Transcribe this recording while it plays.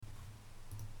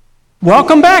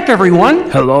Welcome back, everyone.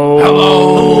 Hello.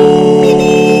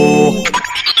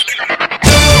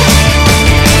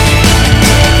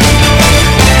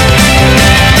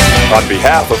 On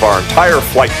behalf of our entire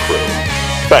flight crew,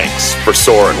 thanks for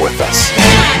soaring with us.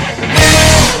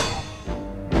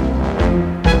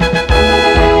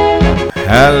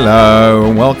 Hello,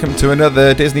 and welcome to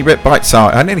another Disney Brit Bite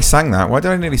Size. I nearly sang that. Why did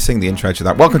I nearly sing the intro to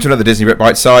that? Welcome to another Disney Brit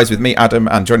Bite Size with me, Adam,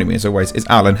 and joining me as always is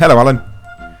Alan. Hello, Alan.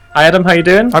 Hi Adam, how you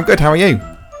doing? I'm good. How are you?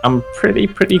 I'm pretty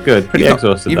good. Pretty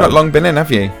exhausted. You've not long been in, have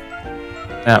you?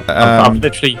 Yeah, I've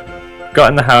literally got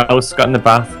in the house, got in the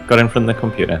bath, got in front of the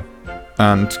computer.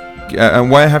 And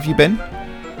where have you been?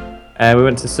 We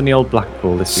went to sunny old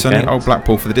Blackpool this weekend. Sunny old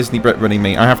Blackpool for the Disney Brit running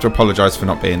meet. I have to apologise for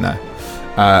not being there.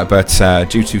 But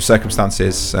due to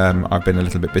circumstances, I've been a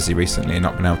little bit busy recently and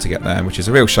not been able to get there, which is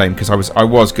a real shame because I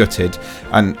was gutted,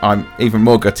 and I'm even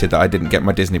more gutted that I didn't get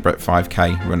my Disney Brit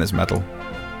 5K runner's medal.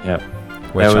 Yeah,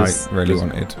 which I really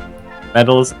wanted.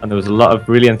 Medals, and there was a lot of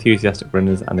really enthusiastic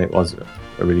runners, and it was a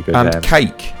really good. And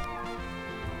cake.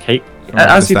 Cake,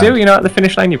 as you do, at the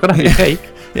finish line, you've got to have your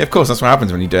cake. Yeah, of course, that's what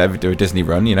happens when you ever do a Disney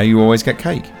run. You always get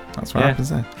cake. That's what happens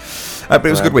there. But it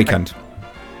was a good weekend.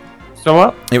 So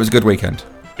what? It was a good weekend.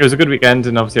 It was a good weekend,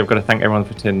 and obviously I've got to thank everyone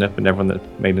for turning up and everyone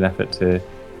that made an effort to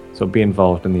sort of be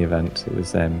involved in the event. It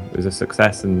was a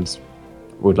success, and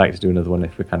would like to do another one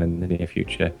if we can in the near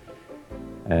future.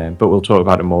 But we'll talk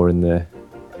about it more in the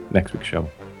next week's show.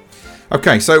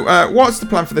 Okay, so what's the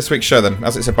plan for this week's show then?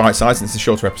 As it's a bite size and it's a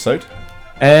shorter episode.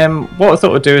 What I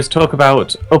thought we'd do is talk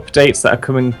about updates that are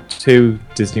coming to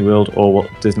Disney World or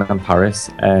Disneyland Paris.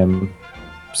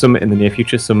 Some in the near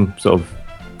future, some sort of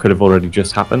could have already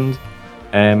just happened,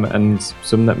 and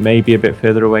some that may be a bit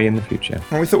further away in the future.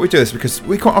 And we thought we'd do this because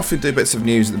we quite often do bits of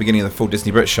news at the beginning of the full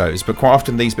Disney Brit shows, but quite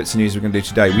often these bits of news we're going to do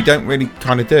today, we don't really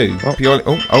kind of do.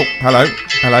 Hello.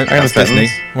 That's Disney.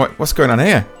 What's going on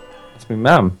here? It's my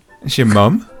mum. It's your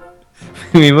mum?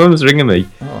 My mum's ringing me.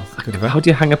 Oh, good of her. How do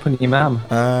you hang up on your mum?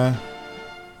 I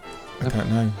don't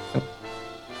know.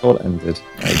 All ended.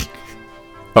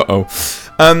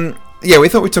 Yeah, we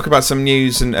thought we'd talk about some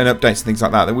news and updates and things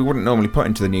like that we wouldn't normally put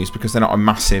into the news because they're not a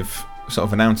massive sort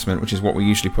of announcement, which is what we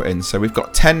usually put in. So we've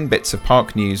got 10 bits of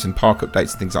park news and park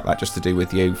updates and things like that just to do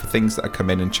with you for things that are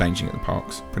coming and changing at the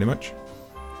parks, pretty much.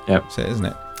 Yep. That's it, isn't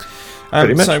it?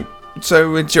 Pretty much.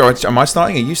 So, George, am I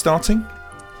starting? Are you starting?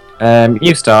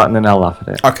 You start and then I'll laugh at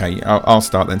it. Okay, I'll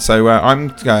start then. So I'm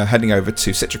heading over to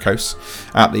Citricos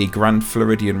at the Grand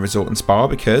Floridian Resort and Spa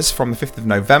because from the 5th of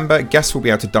November, guests will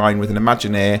be able to dine with an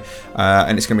Imagineer,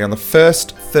 and it's going to be on the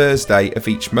first Thursday of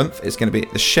each month. It's going to be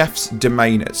at the Chef's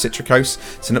Domain at Citricos.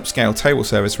 It's an upscale table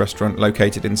service restaurant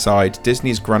located inside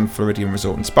Disney's Grand Floridian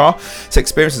Resort and Spa. It's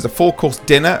experiences a 4-course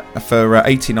dinner for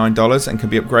 $89 and can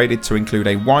be upgraded to include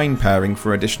a wine pairing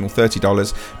for an additional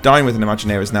 $30. Dine with an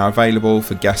Imagineer is now available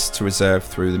for guests to reserve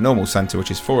through the normal centre,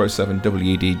 which is 407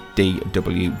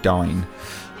 WDW Dine.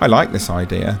 I like this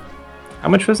idea. How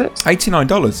much was it?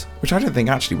 $89, which I don't think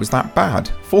actually was that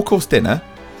bad. 4-course dinner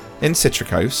in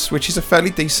Citricos, which is a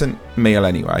fairly decent meal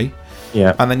anyway.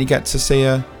 Yeah. And then you get to see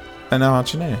an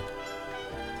Imagineer.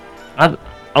 I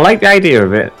like the idea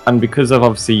of it, and because of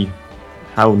obviously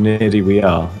how nerdy we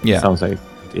are, it sounds like a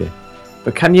good idea.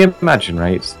 But can you imagine,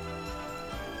 right?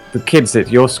 The kids at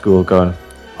your school going,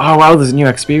 oh wow, there's a new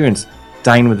experience.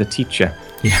 Dine with a teacher.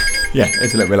 Yeah,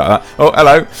 it's a little bit like that. Oh,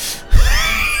 hello.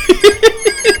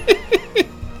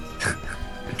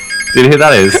 Do you know who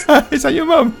that is? Is that your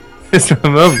mum? It's my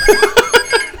mum.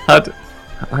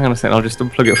 Hang on a second, I'll just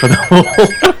unplug it from the wall.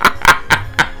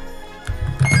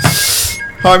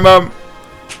 Hi, mum.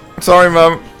 Sorry,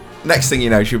 mum. Next thing you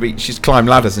know, she's climbed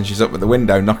ladders and she's up at the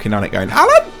window knocking on it going,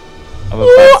 Alan!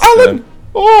 Alan!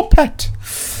 Oh, pet!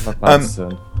 I'm a bad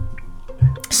son.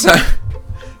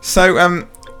 So,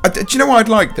 do you know what I'd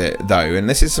like though? And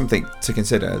this is something to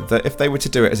consider, that if they were to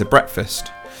do it as a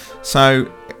breakfast,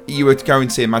 so you would go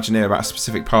and see Imagineer about a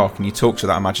specific park, and you talk to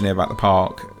that Imagineer about the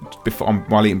park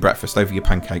while eating breakfast over your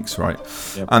pancakes, right?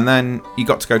 Yep. And then you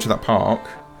got to go to that park,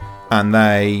 and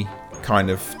they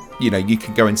kind of, you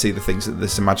can go and see the things that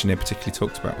this Imagineer particularly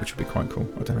talked about, which would be quite cool.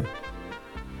 I don't know.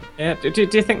 Yeah. Do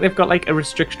you think they've got like a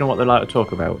restriction on what they're allowed to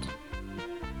talk about?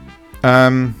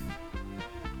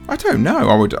 I don't know.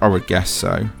 I would guess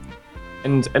so.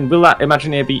 And will that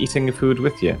Imagineer be eating the food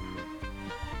with you?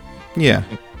 Yeah.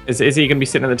 Is he going to be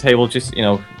sitting at the table just,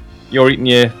 you're eating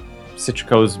your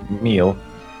Citricos meal,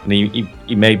 and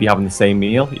he may be having the same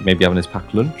meal. He may be having his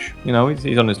packed lunch.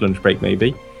 He's on his lunch break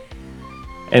maybe.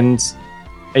 And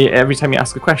every time you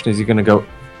ask a question, is he going to go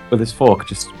with his fork,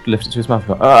 just lift it to his mouth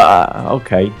and go,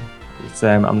 okay.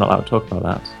 I'm not allowed to talk about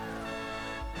that.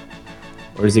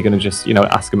 Or is he going to just,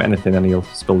 ask him anything and he'll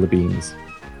spill the beans?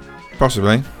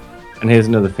 Possibly. And here's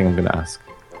another thing I'm going to ask,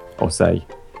 or say.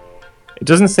 It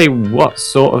doesn't say what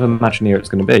sort of Imagineer it's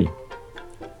going to be.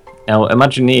 Now,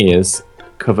 Imagineers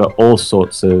cover all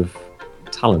sorts of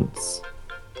talents.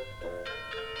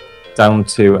 Down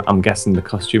to, I'm guessing, the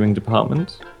costuming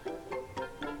department.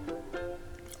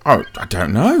 Oh, I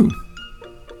don't know.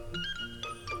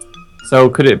 So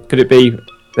could it be,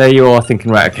 there you are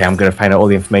thinking, right, okay, I'm going to find out all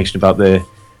the information about the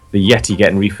Yeti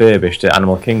getting refurbished at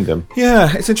Animal Kingdom.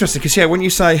 Yeah, it's interesting because when you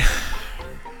say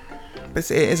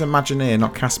it is Imagineer,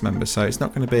 not cast members, so it's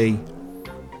not going to be.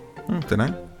 I don't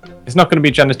know. It's not going to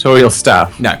be janitorial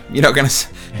staff. No, you're not going to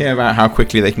hear about how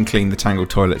quickly they can clean the Tangled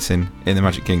toilets in the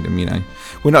Magic Kingdom.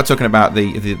 We're not talking about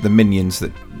the minions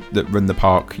that run the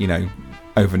park,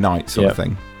 overnight sort of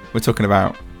thing. We're talking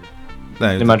about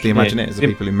the Imagineers, the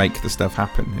people who make the stuff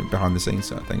happen behind the scenes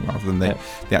sort of thing, rather than the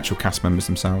actual cast members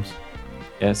themselves.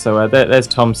 Yeah, so there's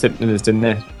Tom sitting in his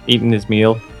dinner, eating his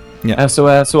meal. Yeah. So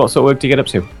what sort of work do you get up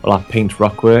to? Well, I paint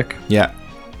rock work. Yeah.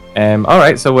 All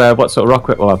right, so what sort of rock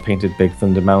work? Well, I've painted Big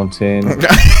Thunder Mountain,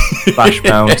 Splash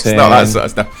Mountain. It's not that sort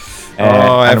of stuff.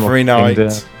 Every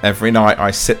night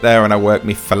I sit there and I work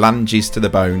me phalanges to the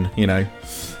bone,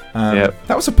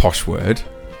 That was a posh word.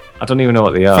 I don't even know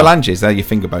what they are. Phalanges, they're your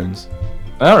finger bones.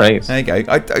 All right. There you go.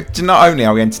 Not only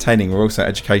are we entertaining, we're also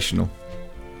educational.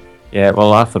 Yeah,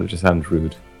 well, I thought it just sounded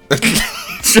rude.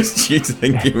 Just you to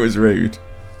think it was rude.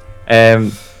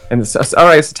 All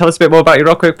right, so tell us a bit more about your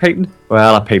rock work painting.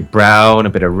 Well, I paint brown, a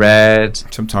bit of red,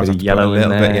 sometimes a bit of yellow a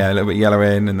little bit yellow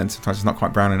in, and then sometimes it's not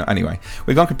quite brown enough. Anyway,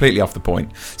 we've gone completely off the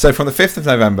point. So from the 5th of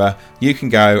November, you can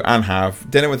go and have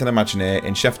dinner with an Imagineer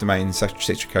in Chef Domain's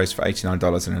Citra Coast for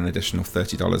 $89 and an additional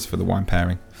 $30 for the wine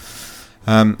pairing.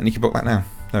 And you can book that now.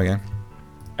 There we go.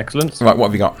 Excellent. Right, what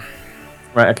have you got?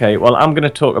 Right, okay. Well, I'm going to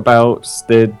talk about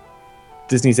the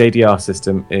Disney's ADR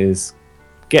system is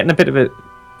getting a bit of a...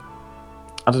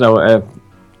 I don't know.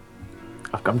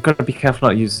 I'm going to be careful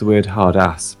not to use the word hard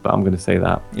ass, but I'm going to say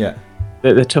that. Yeah.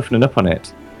 They're toughening up on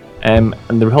it. And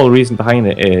the whole reason behind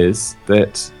it is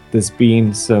that there's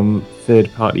been some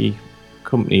third-party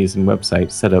companies and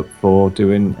websites set up for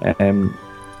doing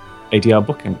ADR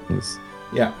bookings.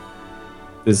 Yeah.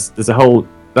 There's the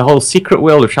whole secret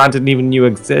world which I didn't even knew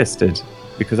existed,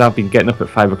 because I've been getting up at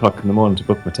 5 o'clock in the morning to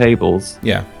book my tables.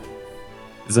 Yeah.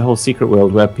 There's a whole secret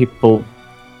world where people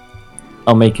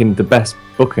are making the best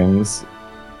bookings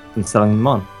and selling them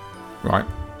on. Right.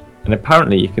 And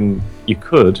apparently you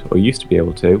could, or used to be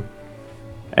able to,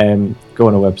 go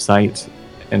on a website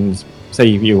and say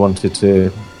you wanted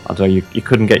to, I don't know, you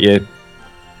couldn't get your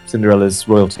Cinderella's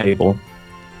royal table.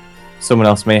 Someone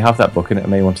else may have that booking and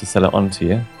may want to sell it on to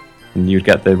you. And you'd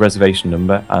get the reservation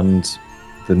number and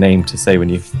the name to say when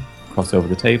you cross over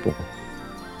the table.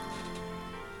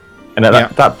 And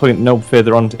at that point, no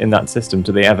further on in that system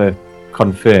do they ever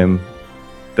confirm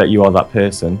that you are that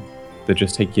person. They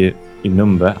just take your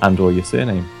number and or your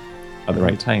surname at the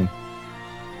right time.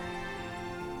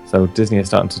 So Disney is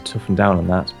starting to toughen down on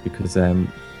that because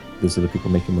there's other people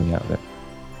making money out of it.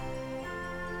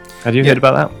 Have you heard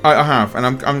about that? I have, and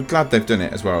I'm glad they've done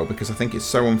it as well, because I think it's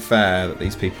so unfair that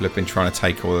these people have been trying to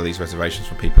take all of these reservations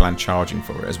from people and charging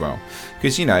for it as well.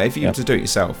 Because, if you were to do it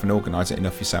yourself and organise it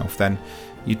enough yourself, then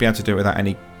you'd be able to do it without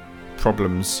any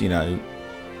problems,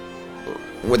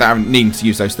 without needing to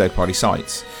use those third-party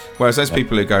sites. Whereas those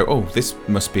people who go, oh, this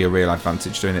must be a real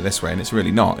advantage doing it this way, and it's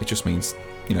really not. It just means,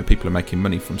 people are making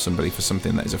money from somebody for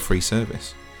something that is a free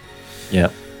service. Yeah.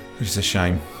 Which is a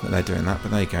shame that they're doing that, but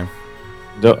there you go.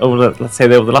 Let's say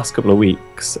over the last couple of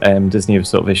weeks, Disney have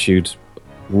sort of issued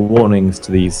warnings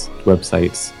to these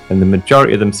websites, and the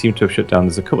majority of them seem to have shut down.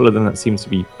 There's a couple of them that seems to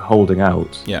be holding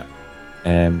out. Yeah.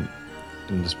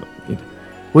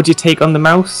 Would you take on the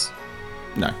mouse?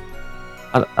 No.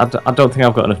 I don't think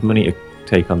I've got enough money to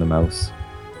take on the mouse.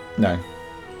 No.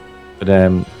 But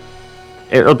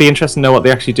it'll be interesting to know what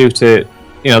they actually do to...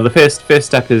 the first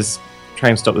step is try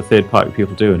and stop the third-party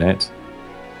people doing it.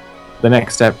 The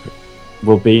next step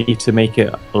will be to make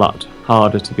it a lot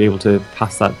harder to be able to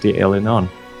pass that detailing on.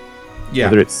 Yeah.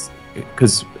 Whether it's...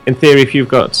 Because, in theory, if you've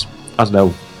got, I don't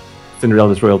know,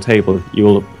 Cinderella's Royal Table,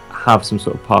 you'll have some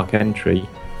sort of park entry.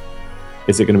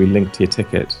 Is it going to be linked to your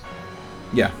ticket?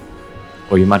 Yeah.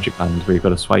 Or your Magic Band, where you've got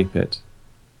to swipe it?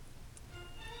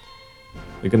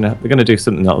 They're gonna do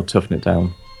something that'll toughen it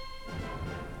down.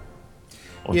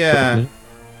 Yeah.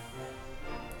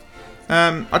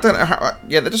 I don't know how.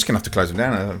 Yeah, they're just gonna have to close them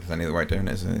down. I don't think there's any other way of doing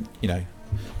it, is it?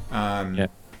 Yeah.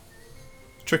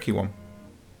 Tricky one.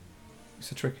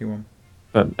 It's a tricky one.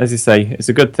 But as you say, it's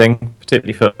a good thing,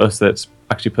 particularly for us that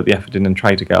actually put the effort in and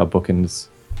try to get our bookings.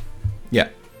 Yeah.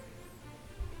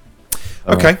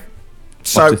 Okay.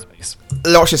 So, Watch this space.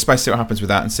 watch this space, see what happens with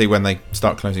that, and see when they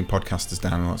start closing podcasters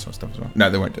down and all that sort of stuff as well. No,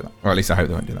 they won't do that. Or at least I hope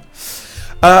they won't do that.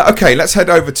 Okay, let's head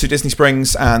over to Disney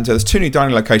Springs, and there's 2 new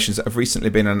dining locations that have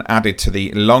recently been added to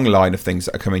the long line of things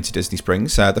that are coming to Disney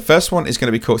Springs. The first one is going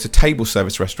to be called, it's a table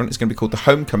service restaurant. It's going to be called the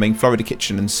Homecoming Florida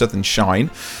Kitchen and Southern Shine,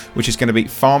 which is going to be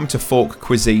farm to fork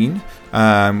cuisine,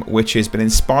 which has been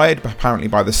inspired apparently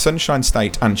by the Sunshine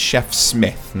State and Chef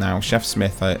Smith. Now, Chef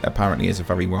Smith apparently is a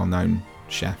very well-known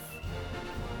chef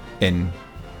in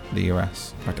the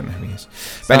US. I don't know who he is,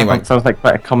 but anyway, sounds like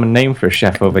quite a common name for a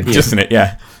chef over here, doesn't it?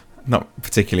 Yeah. Not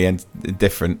particularly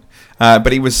different.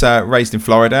 But he was raised in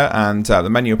Florida, and the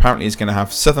menu apparently is going to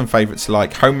have southern favourites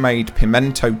like homemade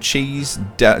pimento cheese,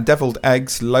 deviled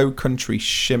eggs, low country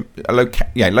shrimp,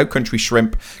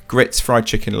 grits, fried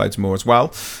chicken, loads more as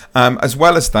well. As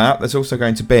well as that, there's also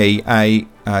going to be a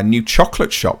new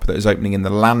chocolate shop that is opening in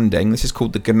the Landing. This is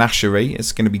called the Ganachery.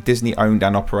 It's going to be Disney owned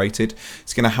and operated.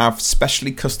 It's going to have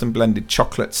specially custom blended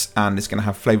chocolates, and it's going to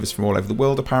have flavours from all over the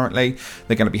world apparently.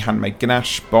 They're going to be handmade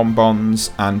ganache,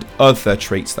 bonbons, and other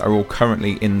treats that are all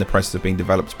currently in the process of being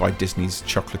developed by Disney's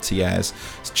chocolatiers.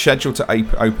 It's scheduled to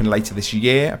open later this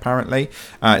year apparently.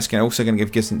 It's also going to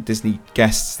give Disney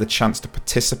guests the chance to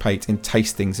participate in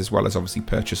tastings, as well as obviously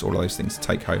purchase all of those things to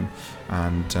take home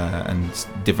and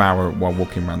devour while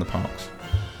walking around the parks.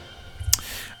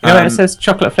 It says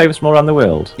chocolate flavours from all around the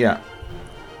world. Yeah.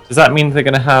 Does that mean they're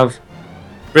going to have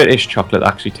British chocolate that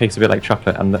actually tastes a bit like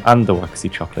chocolate and the waxy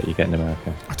chocolate you get in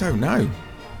America? I don't know.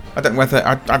 I don't know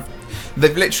whether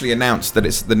they've literally announced that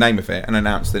it's the name of it and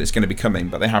announced that it's going to be coming,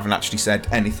 but they haven't actually said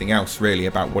anything else really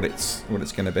about what it's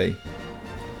going to be.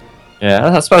 Yeah,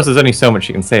 I suppose there's only so much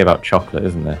you can say about chocolate,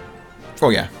 isn't there?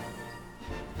 Oh yeah.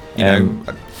 You know,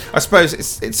 I suppose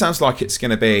it sounds like it's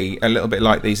going to be a little bit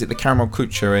like the Caramel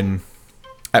Kucher in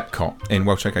Epcot in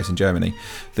World Showcase in Germany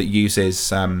that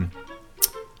uses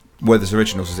Werther's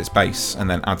Originals as its base and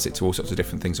then adds it to all sorts of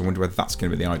different things. I wonder whether that's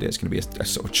going to be the idea. It's going to be a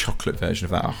sort of chocolate version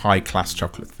of that, a high-class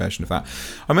chocolate version of that.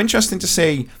 I'm interested to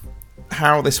see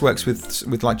how this works with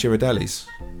like Ghirardelli's.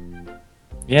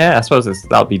 Yeah, I suppose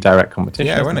that'll be direct competition.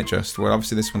 Yeah, won't it just? Well,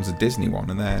 obviously this one's a Disney one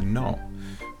and they're not.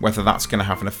 Whether that's going to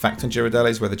have an effect on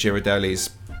Ghirardelli's, whether Ghirardelli's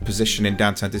position in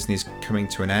Downtown Disney is coming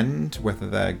to an end, whether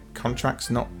their contract's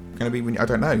not going to be... I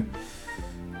don't know.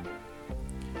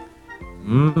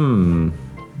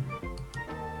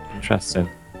 Interesting.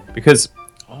 Because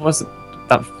what was it?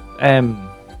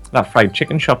 That fried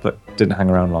chicken shop that didn't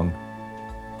hang around long?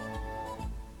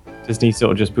 Disney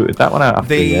sort of just booted that one out after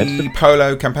the year. The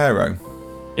Polo Campero.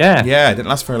 Yeah. Yeah, it didn't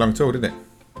last very long at all, did it?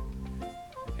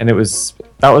 And that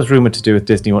was rumoured to do with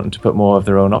Disney wanting to put more of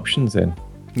their own options in.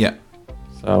 Yeah.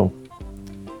 So,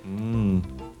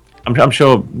 I'm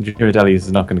sure Ghirardelli's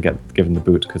is not going to get given the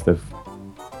boot because they're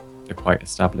quite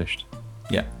established.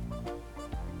 Yeah.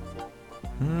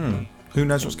 Who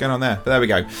knows what's going on there? But there we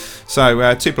go.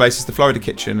 So 2 places: the Florida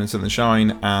Kitchen and Southern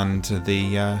Shine, and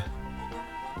the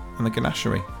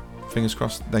Ganachery. Fingers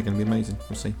crossed, they're going to be amazing.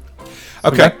 We'll see.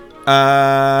 Okay.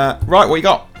 Right, what you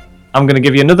got? I'm going to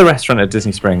give you another restaurant at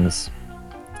Disney Springs.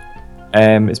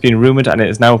 It's been rumoured and it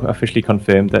is now officially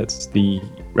confirmed that the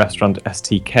restaurant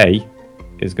STK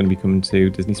is going to be coming to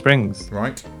Disney Springs.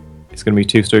 Right. It's going to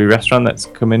be a 2-story restaurant that's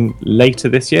coming later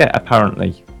this year,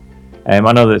 apparently. I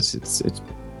know that it's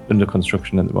under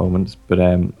construction at the moment, but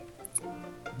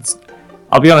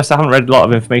I'll be honest, I haven't read a lot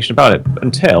of information about it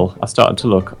until I started to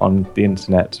look on the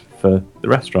internet for the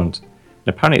restaurant. And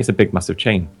apparently it's a big, massive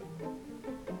chain.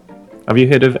 Have you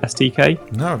heard of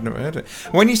STK? No, I've never heard it.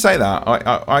 When you say that,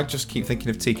 I just keep thinking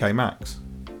of TK Maxx.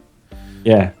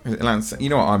 Yeah. You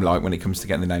know what I'm like when it comes to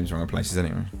getting the names wrong in places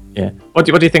anyway. Yeah. What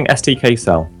do you think STK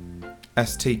sell?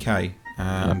 STK?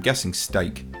 I'm guessing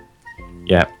steak.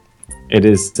 Yeah. It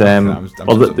is.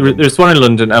 There's one in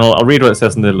London, and I'll read what it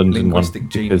says in the London one. Linguistic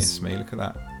genius, me. Look at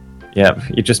that. Yeah,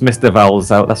 you just missed the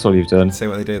vowels out. That's all you've done. See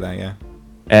what they do there,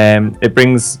 yeah. It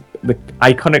brings the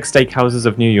iconic steakhouses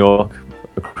of New York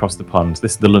across the pond.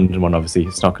 This is the London one, obviously.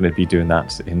 It's not going to be doing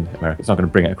that in America. It's not going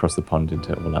to bring it across the pond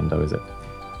into Orlando, is it?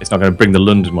 It's not going to bring the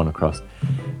London one across.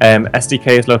 STK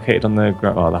is located on the...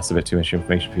 Oh, that's a bit too much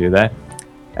information for you there.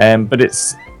 But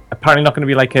it's apparently not going to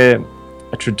be like a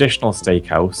traditional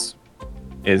steakhouse.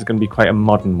 It's going to be quite a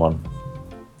modern one.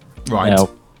 Right. Now,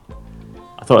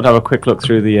 I thought I'd have a quick look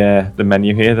through the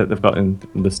menu here that they've got in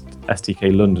the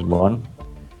STK London one.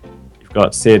 You've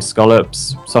got seared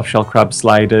scallops, soft shell crab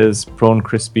sliders, prawn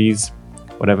crispies,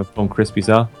 whatever prawn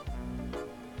crispies are.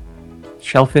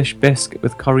 Shellfish bisque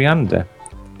with coriander.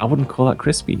 I wouldn't call that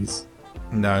crispies.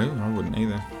 No, I wouldn't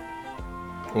either.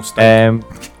 Or steak.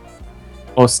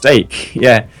 Or steak,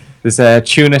 yeah. There's a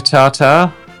tuna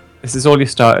tartare, This is all your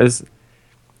starters.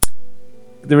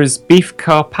 There is beef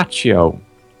carpaccio.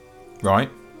 Right.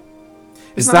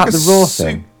 Is Isn't that like a the raw soup?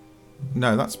 thing?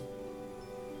 No, that's...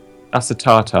 That's a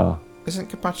tartar. Isn't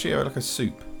carpaccio like a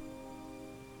soup?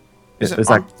 It's Is it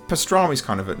like pastrami's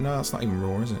kind of it? No, that's not even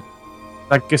raw, is it?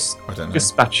 I I don't know.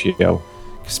 gazpacho.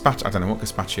 Gazpacho. I don't know what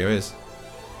gazpacho is.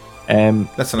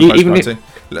 Let's on E- a even postcard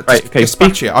if- too. right, okay,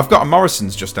 Gazpacho. I've got a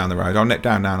Morrison's just down the road. I'll nip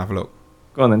down now and have a look.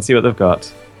 Go on then, see what they've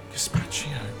got. Gazpacho.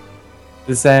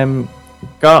 There's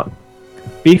got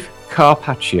beef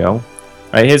carpaccio.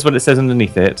 Right, here's what it says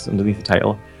underneath the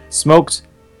title. Smoked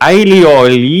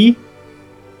aioli,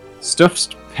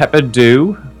 stuffed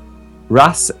pepperdew,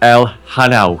 ras el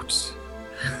hanout.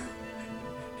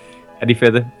 Any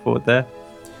further forward there?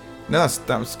 No,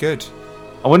 that was good.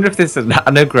 I wonder if this is an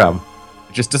anagram.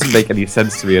 It just doesn't make any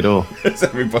sense to me at all. There's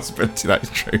every possibility that is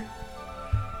true.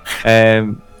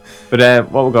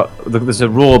 But what we've got, there's a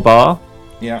raw bar.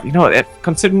 Yeah. You know,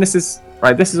 considering this is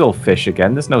all fish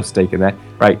again. There's no steak in there.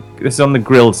 Right, this is on the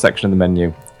grilled section of the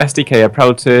menu. SDK are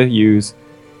proud to use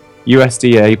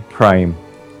USDA Prime.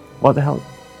 What the hell?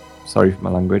 Sorry for my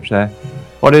language there.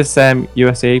 What is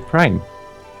USDA Prime?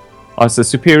 Oh, it's a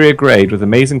superior grade with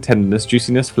amazing tenderness,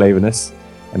 juiciness, flavorness,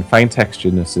 and fine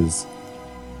texturenesses.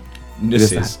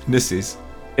 Nisses.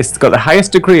 It's got the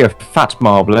highest degree of fat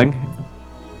marbling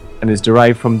and is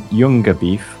derived from younger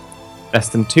beef. Less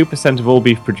than 2% of all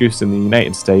beef produced in the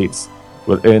United States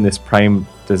will earn this prime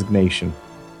designation.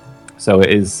 So it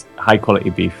is high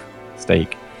quality beef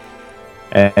steak.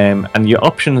 And your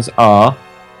options are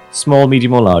small,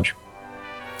 medium, or large.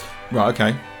 Right,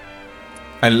 okay.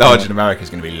 And large in America is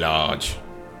going to be large.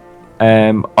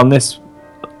 On this,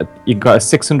 you've got a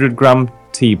 600 gram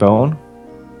T-bone,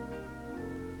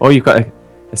 or you've got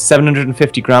a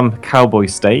 750 gram cowboy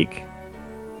steak.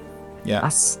 Yeah.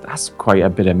 That's quite a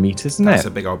bit of meat, isn't That's it?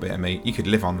 a big old bit of meat. You could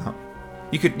live on that.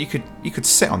 You could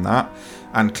sit on that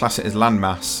and class it as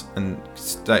landmass and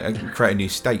create a new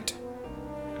state.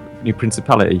 New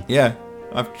principality. Yeah.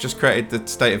 I've just created the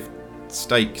state of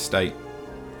steak state.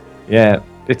 Yeah,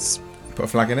 it's. Put a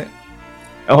flag in it.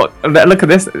 Oh, look at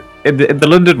this. In the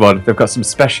London one, they've got some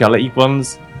speciality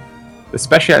ones. The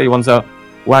speciality ones are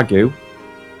Wagyu,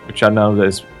 which I know that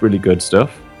is really good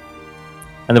stuff.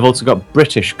 And they've also got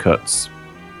British cuts.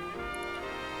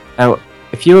 Now,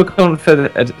 if you were going for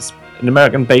an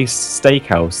American-based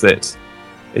steakhouse that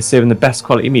is serving the best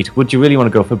quality meat, would you really want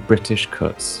to go for British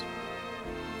cuts?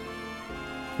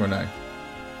 Well, no.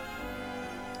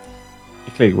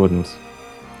 You clearly wouldn't.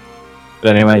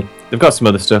 But anyway, they've got some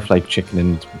other stuff like chicken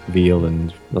and veal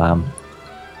and lamb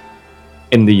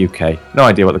in the UK. No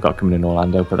idea what they've got coming in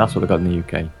Orlando, but that's what they've got in the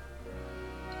UK.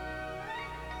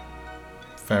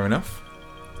 Fair enough.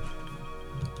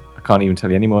 I can't even tell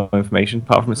you any more information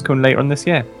apart from it's coming later on this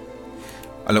year.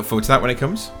 I look forward to that when it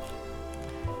comes.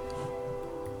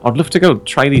 I'd love to go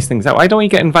try these things out. Why don't we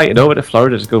get invited over to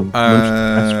Florida to go lunch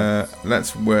at restaurants?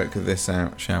 Let's work this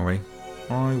out, shall we?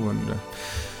 I wonder.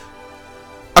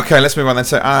 Okay, let's move on then.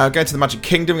 So, going to the Magic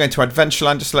Kingdom, going to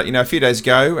Adventureland. Just to let you know, a few days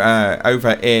ago, over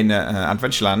in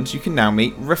Adventureland, you can now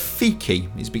meet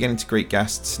Rafiki. He's beginning to greet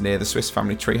guests near the Swiss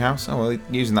Family Treehouse. Oh, well,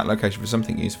 using that location for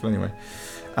something useful anyway.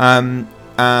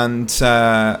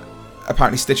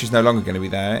 Apparently Stitch is no longer going to be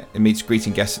there. It meets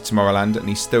greeting guests at Tomorrowland, and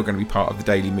he's still going to be part of the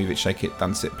daily Move It, Shake It,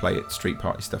 Dance It, Play It, Street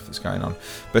Party stuff that's going on.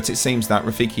 But it seems that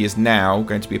Rafiki is now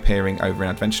going to be appearing over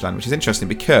in Adventureland, which is interesting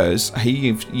because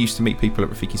he used to meet people at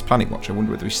Rafiki's Planet Watch. I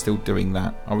wonder whether he's still doing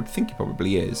that. I would think he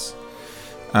probably is.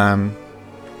 So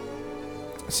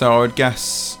I would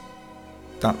guess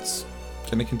that's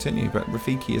going to continue. But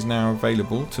Rafiki is now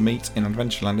available to meet in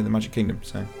Adventureland in the Magic Kingdom.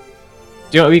 So, Do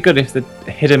you know what would be good if they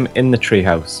hid him in the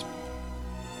treehouse?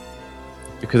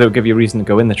 Because it would give you a reason to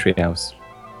go in the treehouse.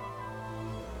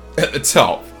 at the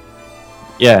top.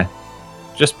 Yeah,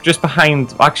 just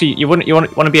behind. Actually, you want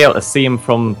to be able to see him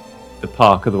from the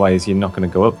park. Otherwise, you're not going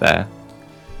to go up there.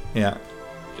 Yeah.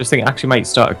 Just think, it actually might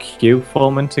start a queue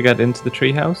forming to get into the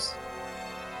treehouse.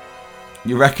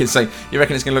 You reckon it's going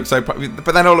to look so...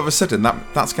 But then all of a sudden,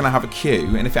 that's going to have a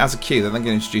queue. And if it has a queue, then they're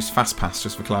going to introduce Fast Pass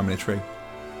just for climbing a tree.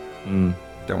 Don't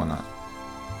want that.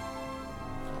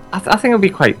 I think it would be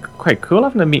quite cool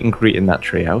having a meet and greet in that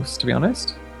treehouse, to be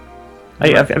honest.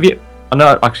 Hey, have you... I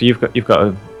know, actually, you've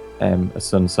got a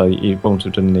son, so you won't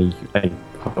have done the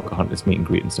Pocahontas meet and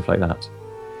greet and stuff like that.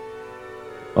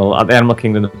 Well, at the Animal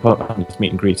Kingdom, the Pocahontas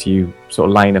meet and greet, you sort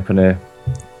of line up in a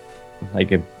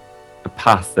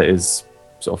path that is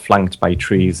sort of flanked by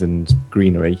trees and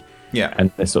greenery. Yeah. And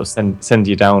they sort of send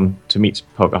you down to meet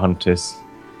Pocahontas,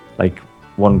 like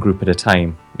one group at a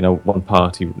time. You know, one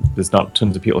party. There's not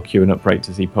tons of people queuing up right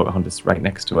to see Pocahontas right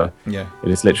next to her. Yeah.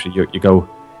 It is literally you go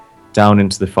down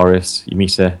into the forest, you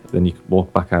meet her, then you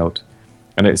walk back out,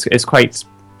 and it's quite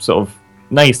sort of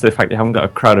nice the fact you haven't got a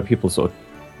crowd of people sort of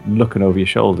looking over your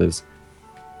shoulders.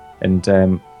 And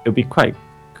it would be quite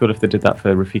good if they did that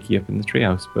for Rafiki up in the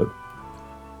treehouse, but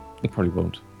they probably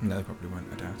won't. No, they probably won't.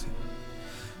 I doubt it.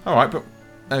 All right, but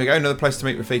there we go. Another place to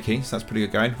meet Rafiki. So that's pretty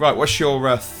good going. Right, what's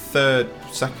your third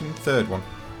one?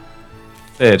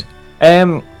 Third.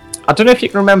 I don't know if you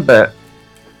can remember.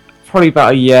 Probably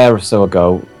about a year or so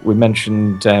ago, we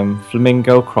mentioned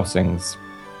Flamingo Crossings.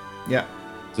 Yeah.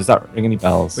 Does that ring any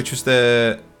bells? Which was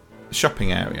the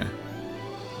shopping area.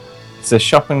 It's a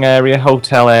shopping area,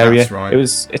 hotel area. That's right.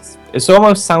 It's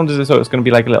almost sounded as though it was going to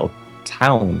be like a little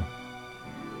town.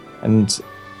 And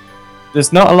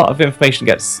there's not a lot of information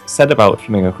gets said about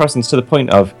Flamingo Crossings to the point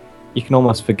of you can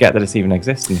almost forget that it's even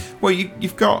existing. Well,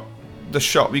 you've got the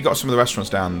shop. You've got some of the restaurants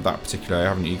down that particular area,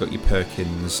 haven't you? You've got your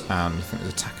Perkins, and I think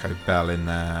there's a Taco Bell in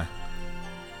there.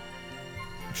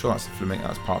 I'm sure that's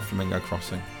that's part of Flamingo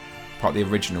Crossing. Part of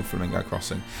the original Flamingo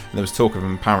Crossing. And there was talk of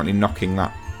them apparently knocking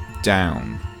that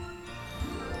down.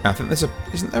 I think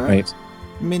isn't there a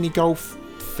mini golf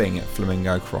thing at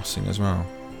Flamingo Crossing as well?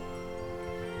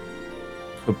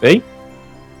 Could be.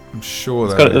 I'm sure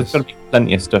there's got to be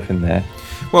plenty of stuff in there.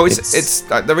 Well, it's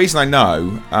the reason I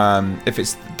know if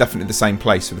it's definitely the same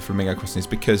place for the Flamingo Crossing is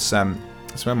because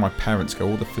it's where my parents go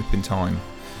all the flipping time.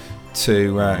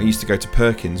 I used to go to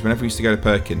Perkins. Whenever we used to go to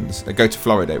Perkins, go to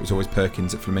Florida, it was always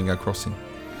Perkins at Flamingo Crossing.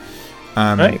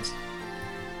 Right.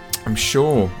 I'm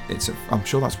sure that's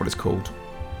what it's called.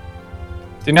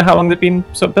 Do you know how long they've been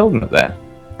sort of building it there?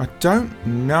 I don't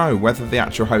know whether the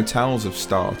actual hotels have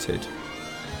started.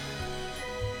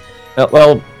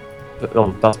 Well,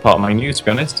 that's part of my news, to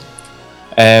be honest.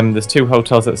 There's 2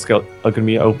 hotels that are going to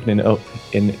be opening up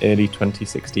in early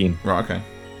 2016. Right, okay.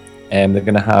 They're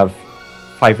going to have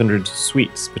 500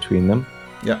 suites between them.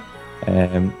 Yeah.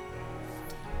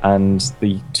 And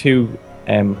the 2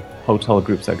 hotel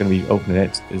groups that are going to be opening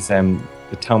it is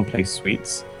the Town Place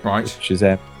Suites, right, which is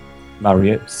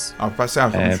Marriott's. I'm sure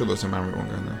there's a Marriott one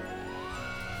going there.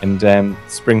 And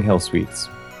Spring Hill Suites.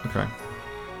 Okay.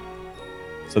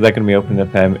 So they're going to be opening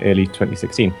up early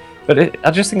 2016. But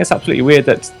I just think it's absolutely weird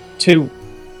that 2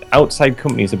 outside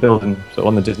companies are building sort of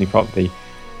on the Disney property,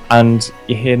 and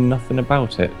you hear nothing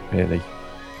about it, really.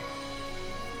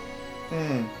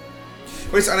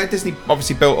 Well, I know Disney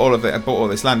obviously bought all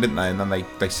this land, didn't they? And then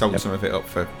they sold some of it up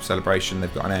for celebration.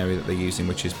 They've got an area that they're using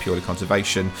which is purely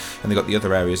conservation, and they've got the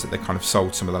other areas that they kind of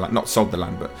sold some of the land, not sold the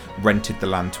land, but rented the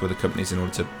land to other companies in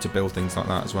order to build things like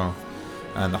that as well.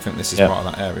 And I think this is part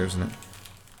of that area, isn't it?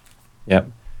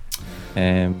 Yep.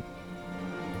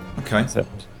 Okay. So,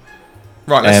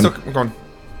 right, let's talk. Go on.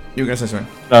 You were going to say something?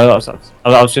 No,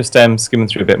 I was just skimming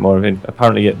through a bit more of it.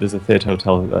 Apparently, there's a 3rd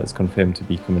hotel that's confirmed to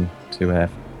be coming to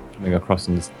Flamingo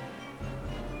Crossings.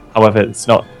 However, it's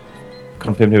not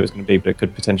confirmed who it's going to be, but it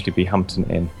could potentially be Hampton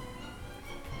Inn.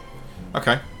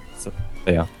 Okay. So,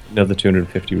 yeah, another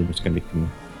 250 rooms going to be coming.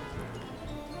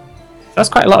 That's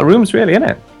quite a lot of rooms, really, isn't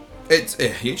it? It's a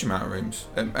huge amount of rooms,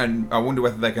 and I wonder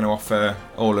whether they're going to offer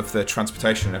all of the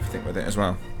transportation and everything with it as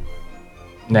well.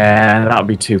 Nah, that would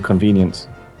be too convenient.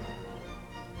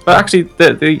 But actually,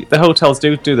 the hotels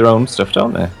do their own stuff,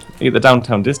 don't they? The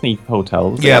Downtown Disney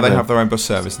hotels. They have their own bus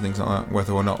service and things like that.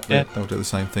 Whether or not they'll do the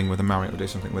same thing with a Marriott or do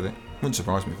something with it. Wouldn't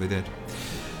surprise me if they did.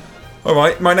 All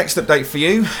right, my next update for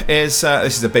you is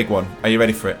this is a big one. Are you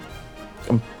ready for it?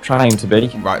 I'm trying to be.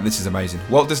 Right, this is amazing.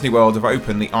 Walt Disney World have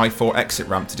opened the I-4 exit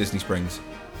ramp to Disney Springs.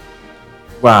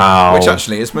 Wow. Which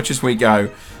actually, as much as we go,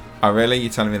 oh really?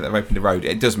 You're telling me that they've opened a road?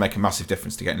 It does make a massive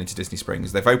difference to getting into Disney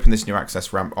Springs. They've opened this new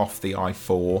access ramp off the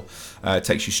I-4. It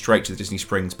takes you straight to the Disney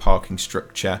Springs parking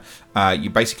structure. You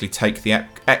basically take the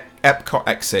Epcot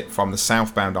exit from the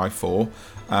southbound I-4.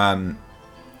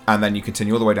 And then you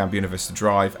continue all the way down Buena Vista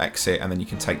Drive, exit, and then you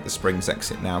can take the Springs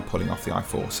exit now, pulling off the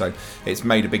I-4. So it's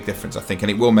made a big difference, I think,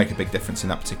 and it will make a big difference in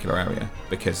that particular area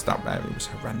because that area was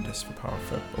horrendous for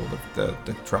all the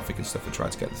traffic and stuff that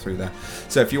tried to get through there.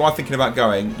 So if you are thinking about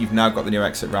going, you've now got the new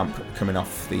exit ramp coming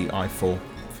off the I-4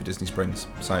 for Disney Springs.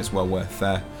 So it's well worth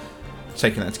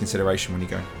taking that into consideration when you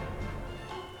go.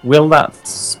 Will that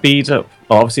speed up?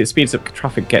 Well, obviously, it speeds up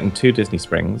traffic getting to Disney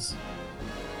Springs.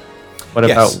 What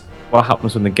about what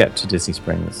happens when they get to Disney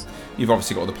Springs? You've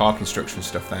obviously got all the parking structure and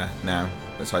stuff there now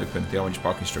that's open. The orange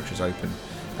parking structure is open.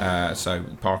 So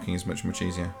parking is much, much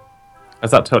easier.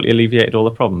 Has that totally alleviated all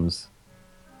the problems?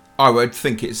 I would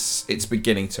think it's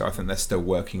beginning to. I think they're still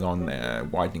working on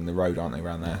widening the road, aren't they,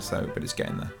 around there? So, but it's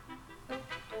getting there.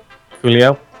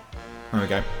 Julio? There we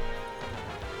go.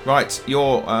 Right,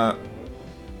 you're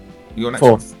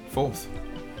next. Fourth.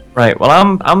 Right.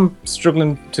 Well, I'm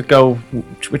struggling to go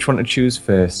which one to choose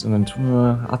first, and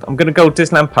I'm going to go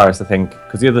Disneyland Paris, I think,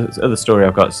 because the other story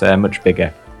I've got is much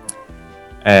bigger.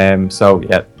 So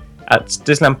yeah, at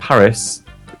Disneyland Paris,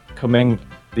 coming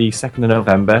the 2nd of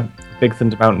November, Big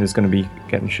Thunder Mountain is going to be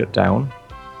getting shut down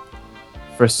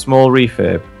for a small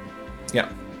refurb. Yeah.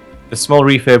 The small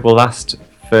refurb will last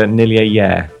for nearly a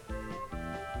year,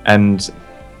 and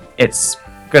it's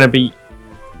going to be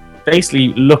basically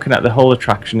looking at the whole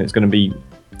attraction. It's going to be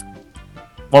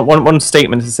one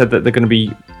statement has said that they're going to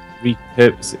be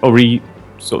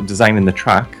sort of designing the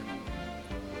track.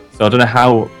 So I don't know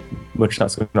how much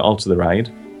that's going to alter the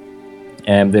ride.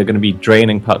 They're going to be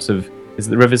draining parts of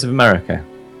the Rivers of America.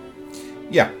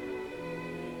 Yeah.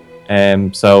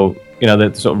 So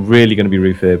they're sort of really going to be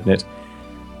refurbing it.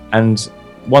 And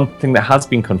one thing that has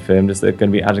been confirmed is they're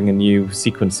going to be adding a new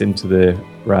sequence into the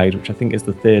ride, which I think is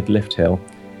the 3rd lift hill.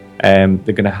 They're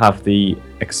going to have the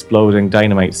exploding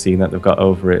dynamite scene that they've got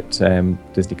over at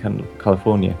Disney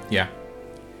California. Yeah.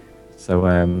 So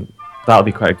that'll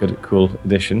be quite a cool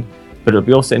addition. But it'll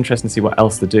be also interesting to see what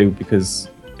else they do, because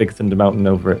Big Thunder Mountain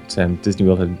over at Disney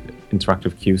World had an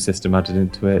interactive queue system added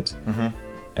into it. Mm-hmm.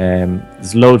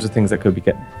 There's loads of things that could be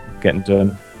getting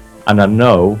done. And I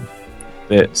know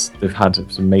that they've had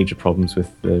some major problems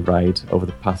with the ride over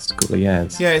the past couple of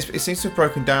years. Yeah, it seems to have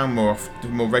broken down more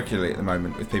regularly at the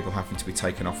moment, with people having to be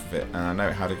taken off of it. And I know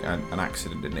it had an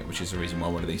accident, didn't it? Which is the reason why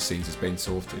one of these scenes has been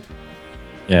sorted.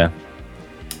 Yeah.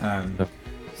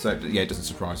 So yeah, it doesn't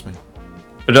surprise me.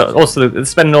 But also, they're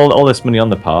spending all this money on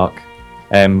the park,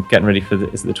 getting ready for the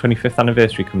 25th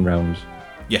anniversary coming round.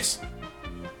 Yes.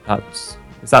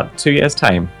 Is that 2 years'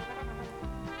 time?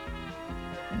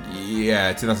 Yeah,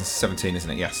 2017, isn't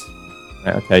it? Yes.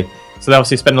 Right, okay. So they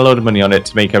obviously spend a load of money on it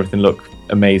to make everything look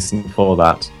amazing for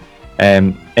that.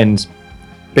 And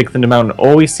Big Thunder Mountain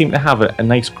always seem to have a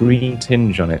nice green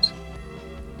tinge on it.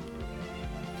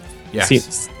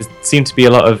 Yes. Seems to be a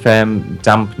lot of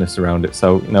dampness around it,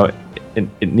 so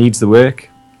it needs the work,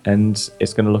 and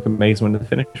it's going to look amazing when they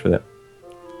finish with it.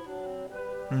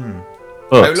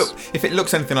 But if it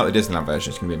looks anything like the Disneyland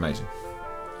version, it's going to be amazing.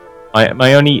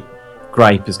 My only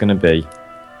gripe is going to be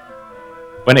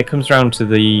when it comes around to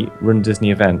the Run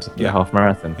Disney event, the half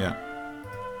marathon. Yeah,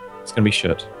 it's going to be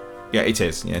shut. Yeah, it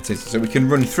is. Yeah, it is. So we can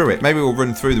run through it. Maybe we'll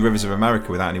run through the Rivers of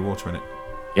America without any water in it.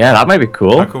 Yeah, that might be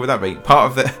cool. How cool would that be?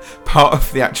 Part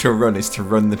of the actual run is to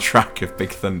run the track of Big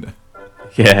Thunder.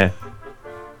 Yeah.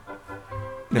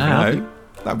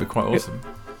 That'd be quite awesome.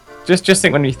 Just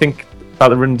think, when you think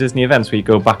about the Run Disney events where you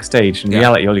go backstage, in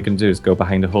reality all you can do is go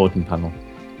behind a hoarding panel.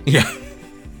 Yeah.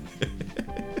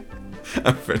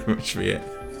 That'd pretty much be it.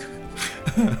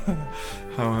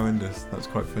 How horrendous. That's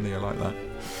quite funny. I like that.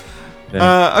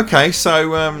 Yeah. Okay,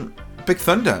 so Big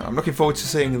Thunder. I'm looking forward to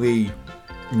seeing the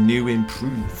new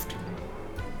improved.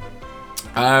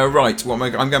 Right,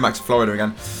 I'm going back to Florida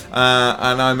again,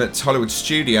 and I'm at Hollywood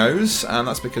Studios, and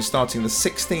that's because starting the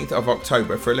 16th of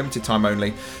October, for a limited time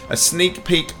only, a sneak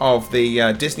peek of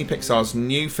the Disney Pixar's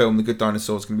new film, The Good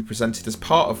Dinosaur, is going to be presented as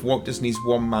part of Walt Disney's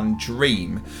One Man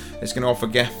Dream. It's going to offer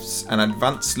guests an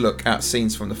advanced look at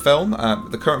scenes from the film.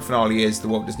 The current finale is the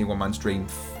Walt Disney One Man's Dream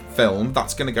film.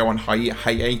 That's going to go on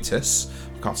hiatus.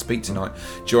 Can't speak tonight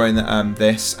during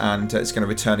this, and it's going to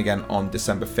return again on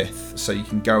December 5th, so you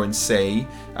can go and see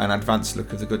an advanced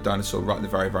look of The Good Dinosaur right at the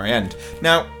very, very end.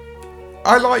 Now,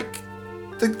 I like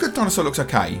The Good Dinosaur. Looks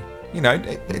okay.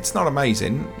 It's not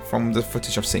amazing from the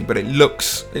footage I've seen, but it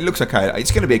looks okay. It's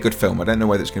going to be a good film. I don't know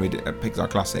whether it's going to be a Pixar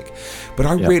classic, but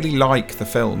I really like the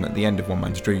film at the end of One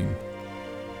Man's Dream.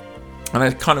 And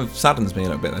it kind of saddens me a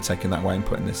little bit they're taking that way and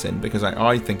putting this in, because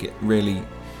I think it really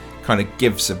kind of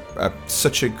gives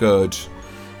such a good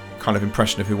kind of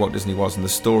impression of who Walt Disney was, and the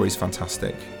story's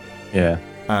fantastic. Yeah.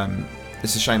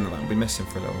 It's a shame that will be missing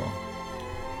for a little while.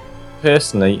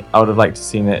 Personally, I would have liked to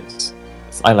seen it.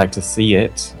 I like to see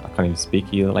it. I can't even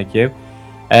speak either, like you.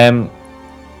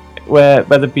 Where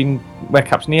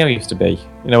Captain EO used to be.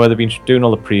 Where they've been doing all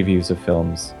the previews of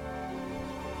films.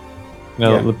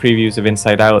 The previews of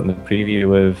Inside Out and the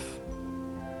preview of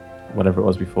whatever it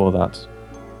was before that.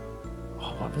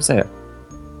 What was it?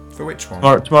 For which one?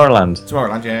 Tomorrowland.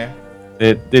 Tomorrowland, yeah.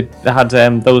 They had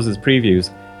those as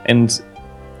previews, and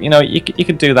you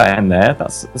could do that in there.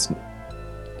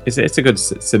 It's a good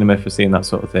cinema for seeing that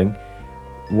sort of thing.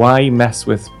 Why mess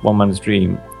with One Man's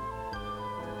Dream?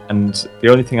 And the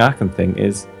only thing I can think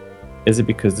is it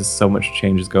because there's so much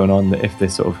changes going on that if they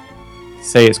sort of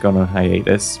say it's going on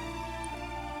hiatus,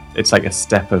 it's like a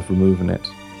step of removing it.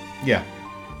 Yeah.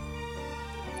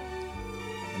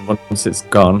 Once it's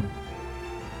gone,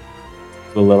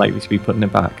 will they likely to be putting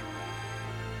it back?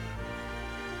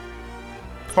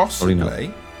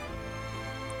 Possibly.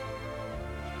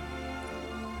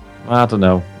 I don't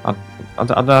know.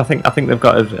 I think they've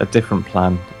got a different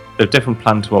plan. A different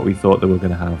plan to what we thought they were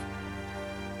going to have.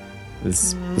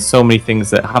 There's so many things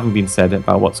that haven't been said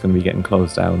about what's going to be getting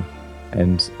closed down,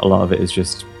 and a lot of it is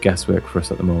just guesswork for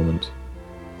us at the moment.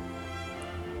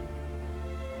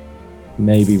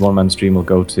 Maybe One Man's Dream will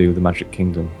go to the Magic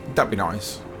Kingdom. That'd be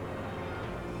nice.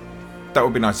 That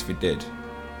would be nice if it did.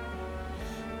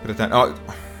 But I don't.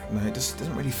 Oh, no, it just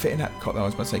doesn't really fit in Epcot though. I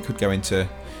was about to say it could go into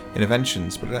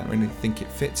Interventions, but I don't really think it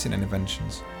fits in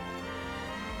Interventions.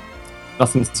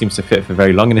 Nothing seems to fit for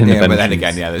very long in Interventions. Yeah, but then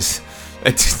again, yeah,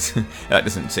 that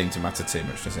doesn't seem to matter too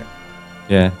much, does it?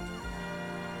 Yeah.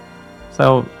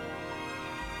 So,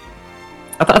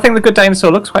 I think The Good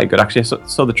Dinosaur looks quite good, actually. I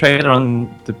saw the trailer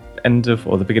on the end of,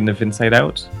 or the beginning of Inside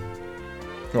Out.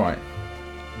 Right.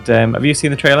 And, have you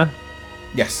seen the trailer?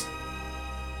 Yes.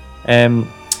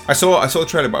 I saw the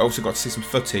trailer, but I also got to see some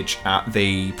footage at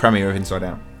the premiere of Inside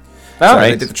Out. So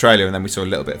they did the trailer, and then we saw a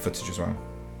little bit of footage as well.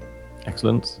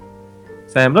 Excellent.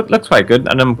 So, looks quite good,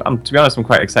 and I'm to be honest, I'm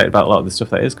quite excited about a lot of the stuff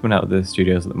that is coming out of the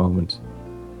studios at the moment.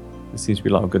 There seems to be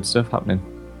a lot of good stuff happening.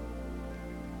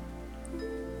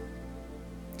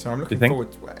 So I'm looking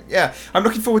forward. Yeah, I'm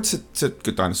looking forward to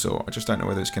Good Dinosaur. I just don't know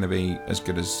whether it's going to be as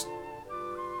good as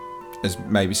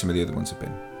maybe some of the other ones have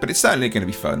been. But it's certainly going to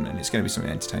be fun, and it's going to be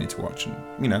something entertaining to watch,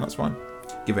 and that's fine.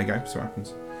 Give it a go. See what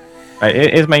happens. Right,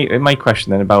 here's my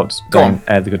question then about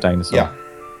The Good Dinosaur. Yeah.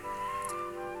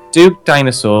 Do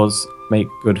dinosaurs make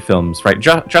good films? Right,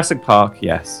 Jurassic Park,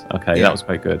 yes. Okay, Yeah. that was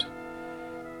quite good.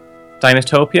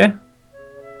 Dinotopia?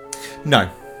 No.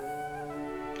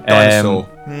 Dinosaur.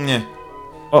 Yeah.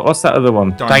 What's that other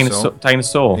one? Dinosaur.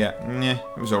 Dinosaur. Yeah.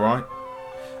 It was all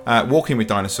right. Walking with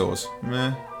Dinosaurs.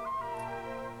 Meh.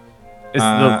 Is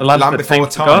the Land Before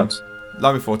Time?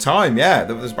 Land Before Time. Yeah,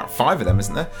 there's about 5 of them,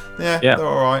 isn't there? Yeah. They're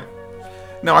all right.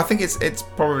 No, I think it's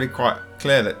probably quite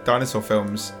clear that dinosaur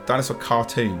films, dinosaur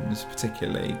cartoons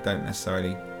particularly, don't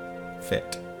necessarily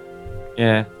fit.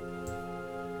 Yeah.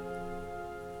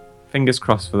 Fingers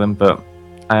crossed for them, but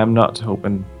I am not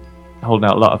holding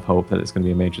out a lot of hope that it's going to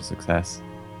be a major success.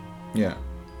 Yeah.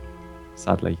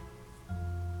 Sadly.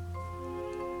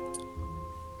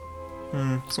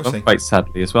 We'll see. Quite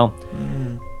sadly as well.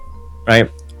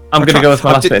 Right. I'm going to go with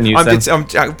my last bit of news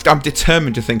I'm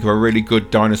determined to think of a really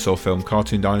good dinosaur film,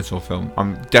 cartoon dinosaur film.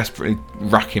 I'm desperately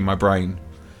racking my brain.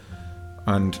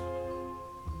 And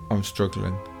I'm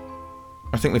struggling.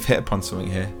 I think we've hit upon something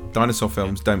here. Dinosaur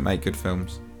films don't make good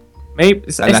films. Maybe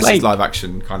it's like live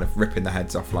action kind of ripping the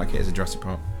heads off like it is in Jurassic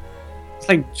Park. It's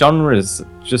like genres,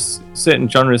 just certain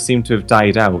genres seem to have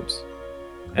died out.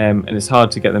 And it's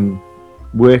hard to get them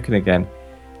working again.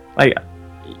 Like,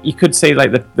 you could say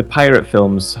like the pirate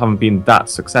films haven't been that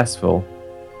successful.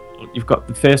 You've got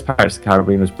the first Pirates of the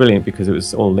Caribbean was brilliant because it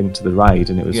was all linked to the ride,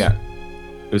 and it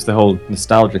was the whole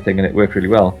nostalgia thing, and it worked really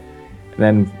well. And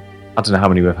then I don't know how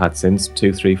many we've had since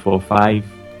 2, 3, 4, 5,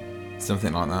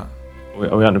 something like that.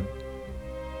 Are we on to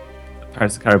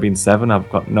Pirates of the Caribbean 7? I've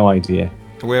got no idea.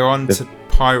 We're on to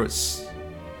Pirates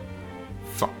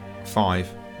 5.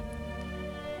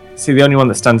 See, the only one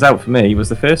that stands out for me was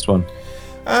the first one.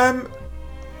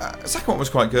 Second one was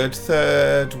quite good.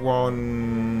 Third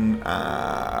one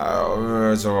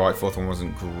was alright. Fourth one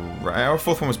wasn't great.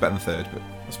 Fourth one was better than third, but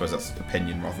I suppose that's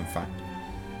opinion rather than fact.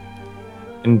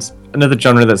 And another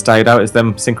genre that's died out is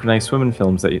them synchronized swimming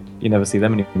films that you never see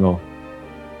them anymore.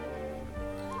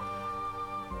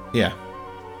 Yeah.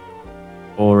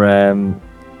 Or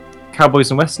cowboys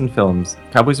and western films.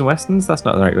 Cowboys and westerns? That's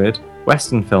not the right word.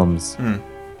 Western films.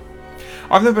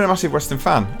 I've never been a massive Western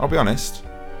fan, I'll be honest.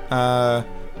 I've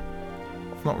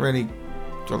not really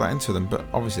got that into them, but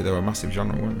obviously they were a massive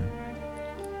genre, weren't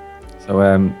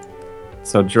they?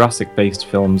 So Jurassic-based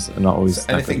films are not always...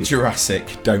 So anything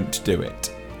Jurassic, don't do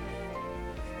it.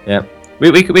 Yeah.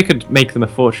 We could make them a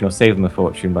fortune or save them a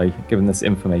fortune by giving this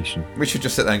information. We should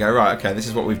just sit there and go, right, okay, this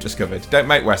is what we've discovered. Don't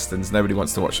make westerns, nobody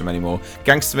wants to watch them anymore.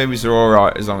 Gangster movies are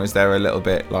alright as long as they're a little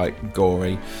bit, like,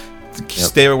 gory.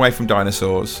 Steer away from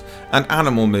dinosaurs. And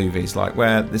animal movies, like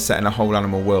where they're set in a whole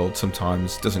animal world,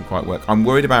 sometimes doesn't quite work. I'm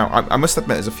worried about, I must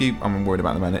admit, there's a few I'm worried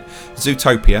about at the minute.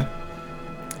 Zootopia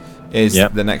is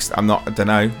the next, I don't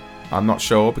know. I'm not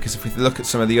sure, because if we look at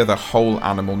some of the other whole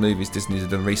animal movies Disney's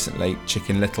done recently,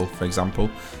 Chicken Little, for example,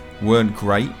 weren't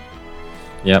great.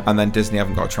 Yeah. And then Disney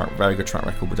haven't got a very good track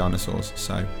record with dinosaurs,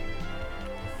 so.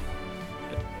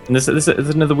 And there's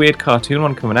another weird cartoon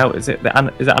one coming out. Is it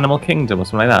Animal Kingdom or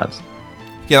something like that?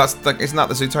 Yeah, isn't that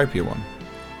the Zootopia one?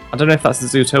 I don't know if that's the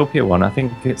Zootopia one. I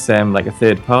think it's like a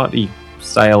third-party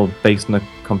style based on a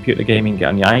computer game you can get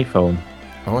on your iPhone.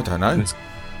 Oh, I don't know.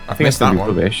 I think it's that going to be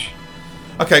one. rubbish.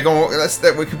 Okay, go on.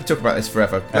 We could talk about this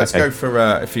forever. Let's go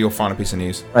for your final piece of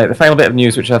news. Right, the final bit of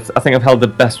news, which I think I've held the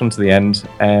best one to the end.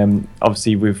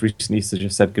 Obviously, we've recently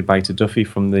just said goodbye to Duffy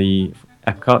from the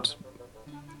Epcot.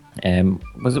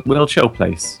 Was it World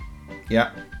Showplace?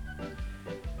 Yeah.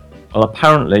 Well,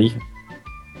 apparently,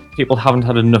 people haven't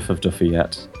had enough of Duffy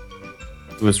yet.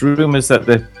 There was rumours that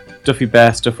the Duffy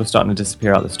Bear stuff was starting to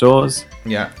disappear out of the stores.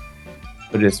 Yeah.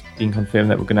 But it's been confirmed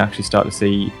that we're going to actually start to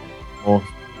see more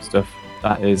stuff.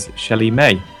 That is Shelley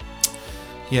May.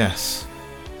 Yes.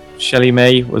 Shelley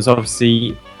May was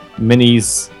obviously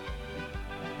Minnie's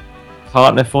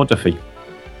partner for Duffy.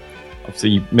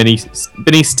 Obviously,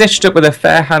 Minnie stitched up with her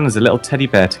fair hands a little teddy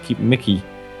bear to keep Mickey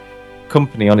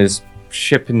company on his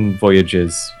shipping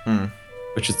voyages,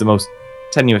 which is the most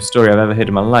tenuous story I've ever heard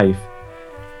in my life.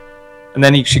 And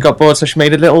then she got bored, so she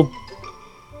made a little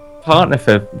partner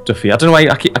for Duffy. I don't know why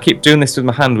I keep doing this with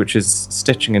my hand, which is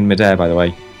stitching in midair, by the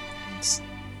way.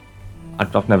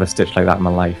 I've never stitched like that in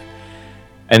my life.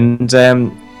 And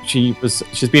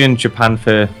she's been in Japan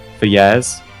for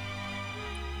years.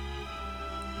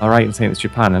 Am I right in saying it's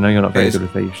Japan? I know you're not very good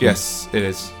with Asian. Yes, it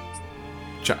is.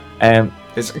 I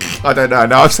don't know.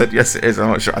 No, I've said yes, it is. I'm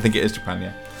not sure. I think it is Japan.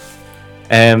 Yeah.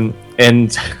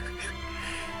 And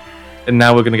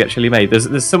now we're going to get Shelley May.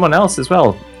 There's someone else as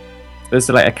well. There's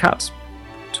like a cat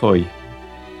toy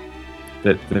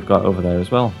that they've got over there as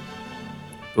well,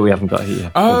 but we haven't got it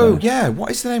here. Oh yeah,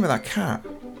 what is the name of that cat?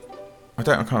 I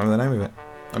can't remember the name of it.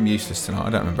 I'm useless tonight. I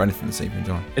don't remember anything this evening,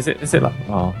 John. Is it like?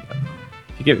 Oh,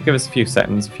 if you give us a few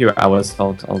seconds, a few hours,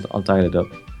 I'll dial it up.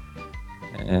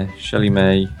 Shelley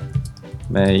May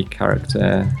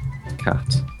character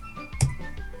cat.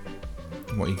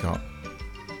 What you got?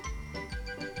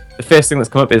 The first thing that's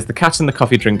come up is the cat and the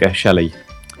coffee drinker, Shelley.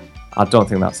 I don't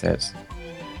think that's it.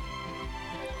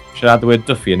 Should I add the word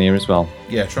Duffy in here as well?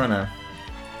 Yeah, try now.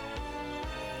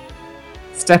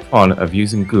 Step 1 of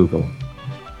using Google.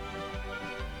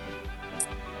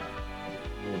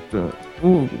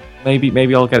 Ooh,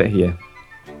 maybe I'll get it here.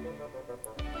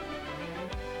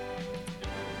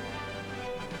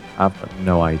 I've got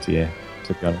no idea,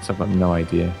 to be honest. I've got no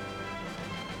idea.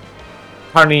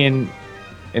 Apparently in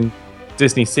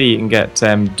Disney Sea you can get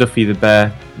Duffy the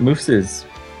Bear mooses.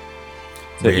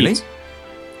 Really? Eat.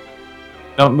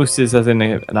 Not mooses as in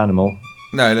an animal.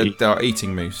 No, they're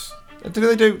eating moose.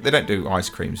 They don't do ice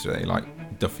creams, do they?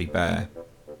 Like Duffy Bear.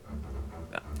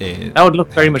 That would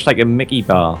look very much like a Mickey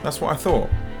bar. That's what I thought.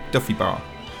 Duffy bar.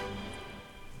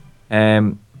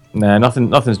 No,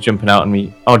 nothing's jumping out on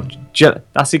me. Oh,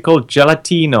 that's it called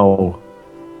gelatino.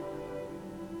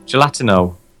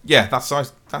 Gelatino. Yeah, that's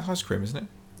ice cream, isn't it?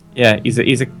 Yeah,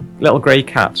 he's a little grey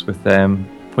cat with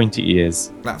pointy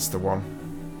ears. That's the one.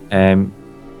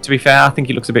 To be fair, I think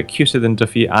he looks a bit cuter than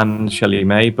Duffy and Shelley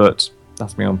May, but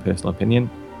that's my own personal opinion.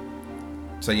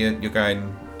 So you're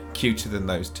going cuter than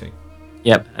those two?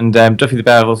 Yep, and Duffy the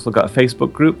Bear have also got a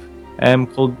Facebook group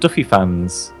called Duffy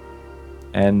Fans.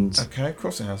 And okay, of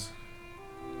course it has.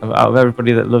 Out of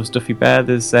everybody that loves Duffy Bear,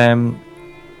 there's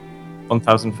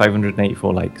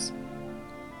 1,584 likes.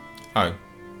 Oh.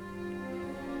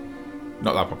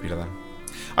 Not that popular then.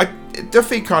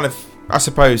 Duffy kind of, I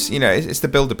suppose, it's the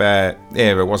Build-A-Bear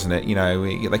era, wasn't it?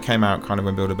 They came out kind of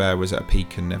when Build-A-Bear was at a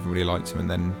peak and everybody liked him, and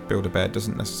then Build-A-Bear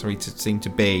doesn't necessarily seem to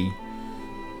be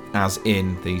as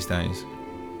in these days.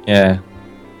 Yeah.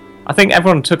 I think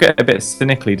everyone took it a bit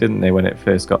cynically, didn't they, when it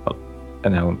first got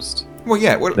announced? Well,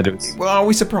 yeah. Well, are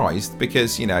we surprised?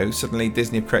 Because, suddenly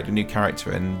Disney have created a new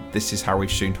character and this is how we've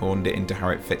shoehorned it into how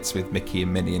it fits with Mickey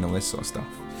and Minnie and all this sort of stuff.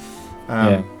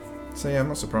 Yeah. So, yeah, I'm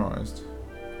not surprised.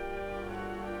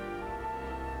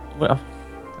 Well,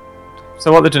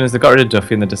 so what they're doing is they got rid of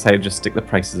Duffy and they decided to just stick the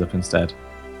prices up instead.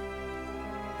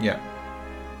 Yeah.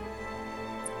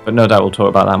 But no doubt we'll talk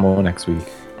about that more next week.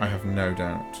 I have no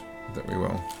doubt that we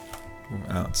will.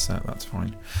 That's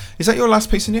fine. Is that your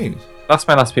last piece of news? That's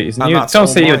my last piece of news. Don't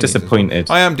say you're disappointed.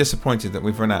 I am disappointed that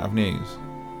we've run out of news.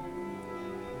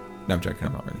 No, I'm joking.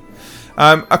 I'm not really.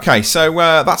 Okay, so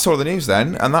that's all the news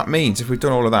then, and that means if we've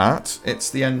done all of that, it's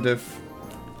the end of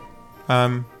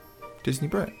Disney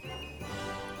Brit.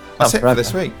 That's it for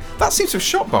this week. That seems to have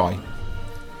shot by.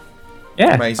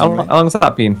 Yeah, how long has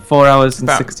that been? 4 hours and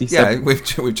 67? Yeah, we've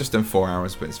just done 4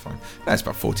 hours, but it's fine. No, it's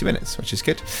about 40 minutes, which is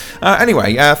good.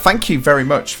 Anyway, thank you very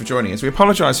much for joining us. We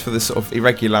apologise for the sort of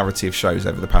irregularity of shows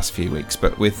over the past few weeks,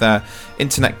 but with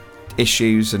internet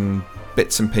issues and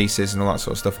bits and pieces and all that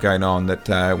sort of stuff going on that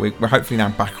we're hopefully now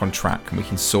back on track and we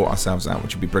can sort ourselves out,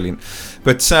 which would be brilliant.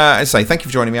 But as I say, thank you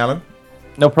for joining me, Alan.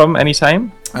 No problem,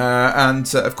 anytime.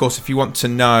 And of course, if you want to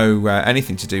know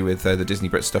anything to do with the Disney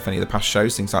Brit stuff, any of the past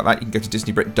shows, things like that, you can go to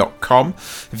DisneyBrit.com.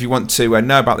 If you want to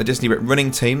know about the Disney Brit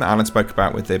running team that Alan spoke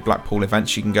about with the Blackpool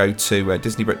events, you can go to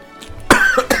Disney Brit.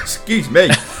 Excuse me.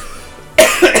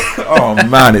 Oh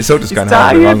man, it's all just going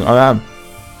horribly wrong. I am.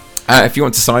 If you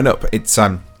want to sign up, it's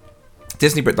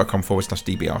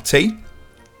DisneyBrit.com/DBRT.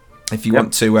 If you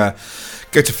want to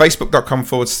go to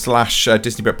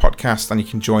Facebook.com/DisneyBrit podcast, and you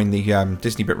can join the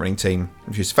Disney Brit running team,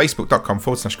 which is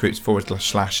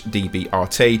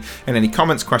Facebook.com/groups/DBRT. And any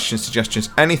comments, questions, suggestions,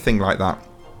 anything like that,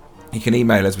 you can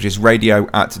email us, which is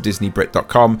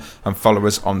radio@DisneyBrit.com, and follow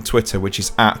us on Twitter, which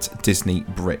is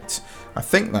 @DisneyBrit. I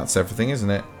think that's everything, isn't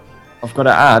it? I've got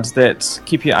to add that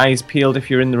keep your eyes peeled if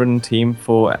you're in the running team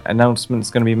for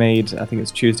announcements going to be made. I think it's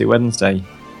Tuesday, Wednesday.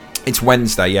 It's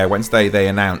Wednesday, yeah. Wednesday they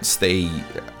announce the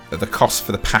cost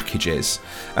for the packages.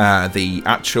 The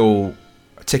actual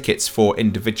tickets for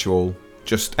individual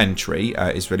just entry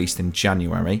is released in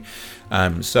January.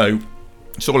 So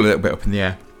it's all a little bit up in the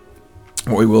air.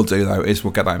 What we will do, though, is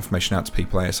we'll get that information out to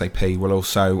people ASAP. We'll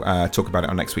also talk about it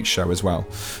on next week's show as well.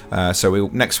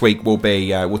 Next week we'll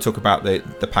talk about the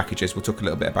packages. We'll talk a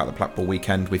little bit about the Blackpool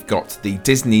weekend. We've got the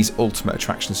Disney's Ultimate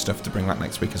Attraction stuff to bring that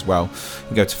next week as well. You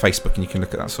can go to Facebook and you can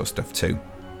look at that sort of stuff too.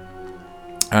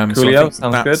 Coolio,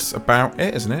 sounds good. That's about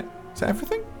it, isn't it? Is that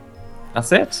everything?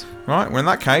 That's it. Right, well in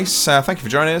that case, thank you for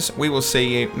joining us. We will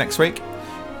see you next week.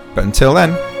 But until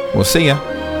then, we'll see you.